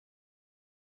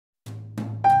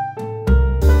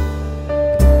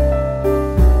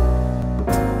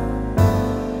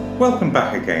Welcome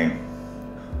back again.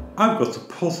 I've got a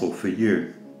puzzle for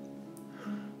you.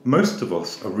 Most of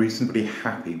us are reasonably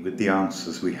happy with the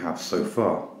answers we have so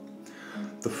far.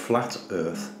 The flat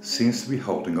Earth seems to be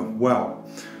holding up well,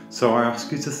 so I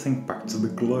ask you to think back to the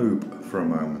globe for a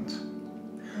moment.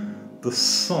 The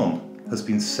Sun has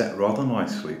been set rather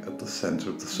nicely at the centre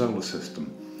of the solar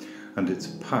system, and its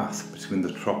path between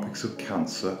the tropics of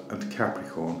Cancer and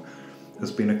Capricorn has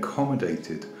been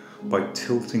accommodated by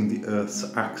tilting the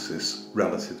Earth's axis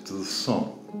relative to the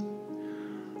Sun.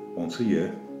 Once a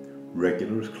year,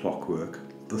 regular as clockwork,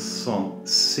 the Sun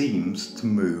seems to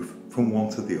move from one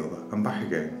to the other and back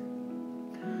again.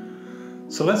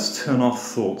 So let's turn our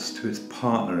thoughts to its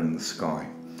partner in the sky,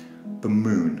 the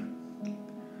Moon.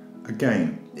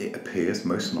 Again, it appears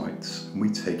most nights, and we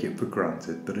take it for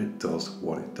granted that it does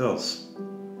what it does.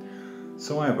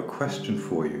 So I have a question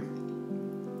for you.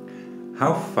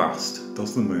 How fast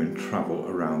does the Moon travel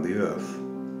around the Earth?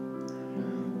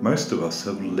 Most of us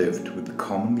have lived with the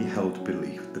commonly held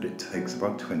belief that it takes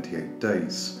about 28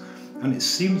 days, and it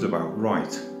seems about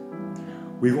right.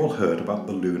 We've all heard about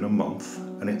the lunar month,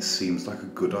 and it seems like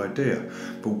a good idea,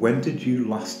 but when did you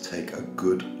last take a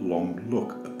good long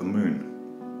look at the Moon?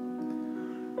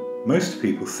 Most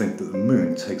people think that the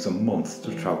Moon takes a month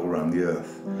to travel around the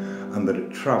Earth, and that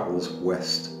it travels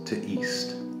west to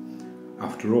east.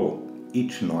 After all,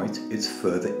 each night it's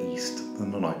further east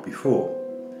than the night before.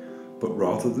 But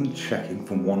rather than checking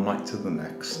from one night to the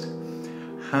next,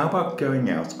 how about going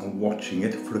out and watching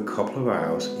it for a couple of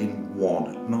hours in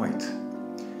one night?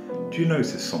 Do you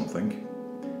notice something?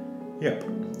 Yep,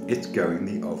 it's going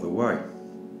the other way.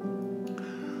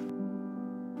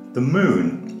 The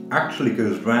Moon actually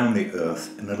goes round the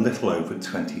Earth in a little over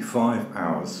 25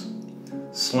 hours,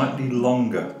 slightly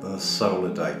longer than a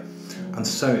solar day, and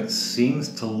so it seems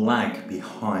to lag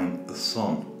behind the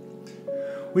Sun.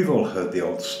 We've all heard the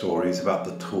old stories about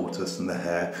the tortoise and the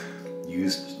hare,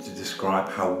 used to describe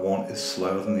how one is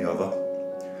slower than the other.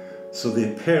 So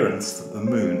the appearance that the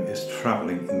Moon is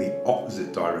travelling in the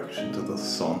opposite direction to the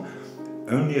Sun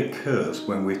only occurs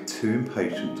when we're too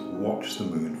impatient to watch the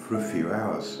Moon for a few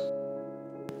hours.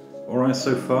 Alright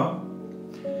so far?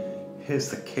 Here's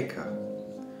the kicker.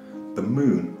 The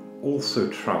Moon also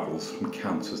travels from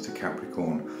Cancer to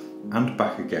Capricorn and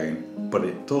back again, but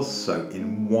it does so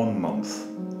in 1 month.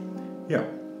 Yeah,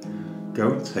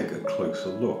 go and take a closer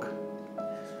look.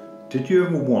 Did you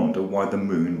ever wonder why the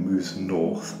Moon moves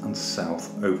north and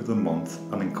south over the month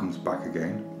and then comes back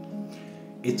again?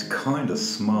 It's kinda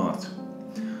smart,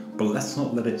 but let's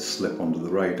not let it slip under the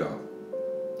radar.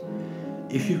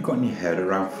 If you've gotten your head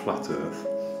around flat Earth,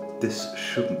 this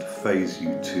shouldn't faze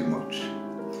you too much.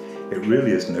 It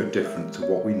really is no different to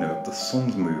what we know of the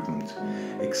Sun's movement,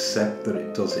 except that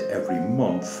it does it every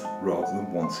month rather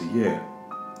than once a year.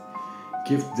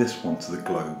 Give this one to the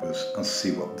Globers and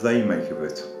see what they make of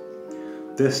it.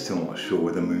 They're still not sure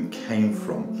where the Moon came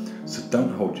from, so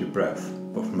don't hold your breath,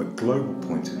 but from a global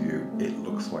point of view, it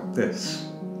looks like this.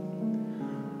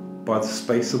 By the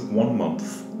space of 1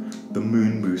 month, the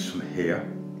Moon moves from here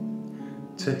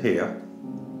to here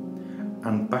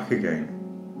and back again.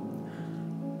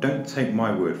 Don't take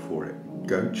my word for it,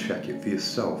 go check it for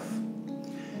yourself.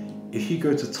 If you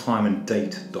go to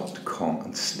timeanddate.com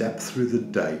and step through the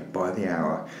day by the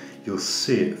hour, you'll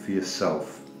see it for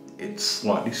yourself. It's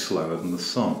slightly slower than the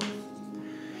Sun.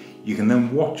 You can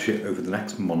then watch it over the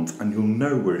next month and you'll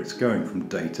know where it's going from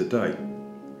day to day.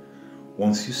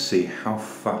 Once you see how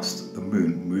fast the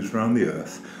Moon moves around the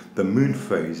Earth, the moon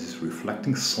phases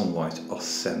reflecting sunlight are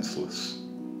senseless.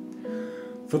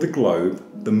 For the globe,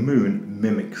 the Moon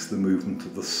mimics the movement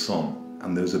of the Sun,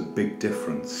 and there's a big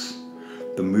difference.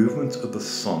 The movement of the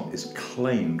Sun is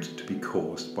claimed to be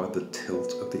caused by the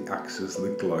tilt of the axis of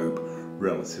the globe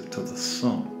relative to the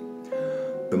Sun.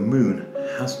 The Moon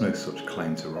has no such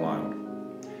claim to rely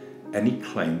on. Any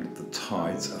claim that the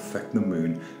tides affect the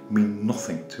Moon mean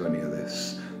nothing to any of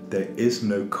this. There is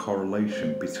no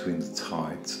correlation between the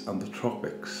tides and the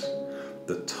tropics.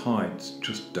 The tides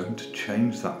just don't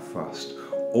change that fast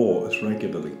or as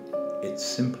regularly. It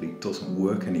simply doesn't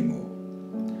work anymore.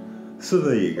 So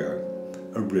there you go,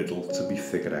 a riddle to be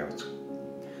figured out.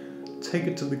 Take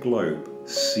it to the globe,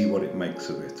 see what it makes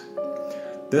of it.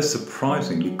 They're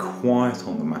surprisingly quiet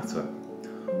on the matter.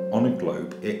 On a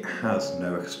globe, it has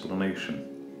no explanation.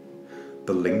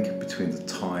 The link between the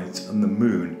tides and the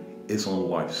Moon is on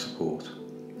life support.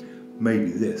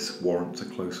 Maybe this warrants a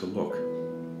closer look.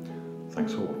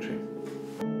 Thanks for watching.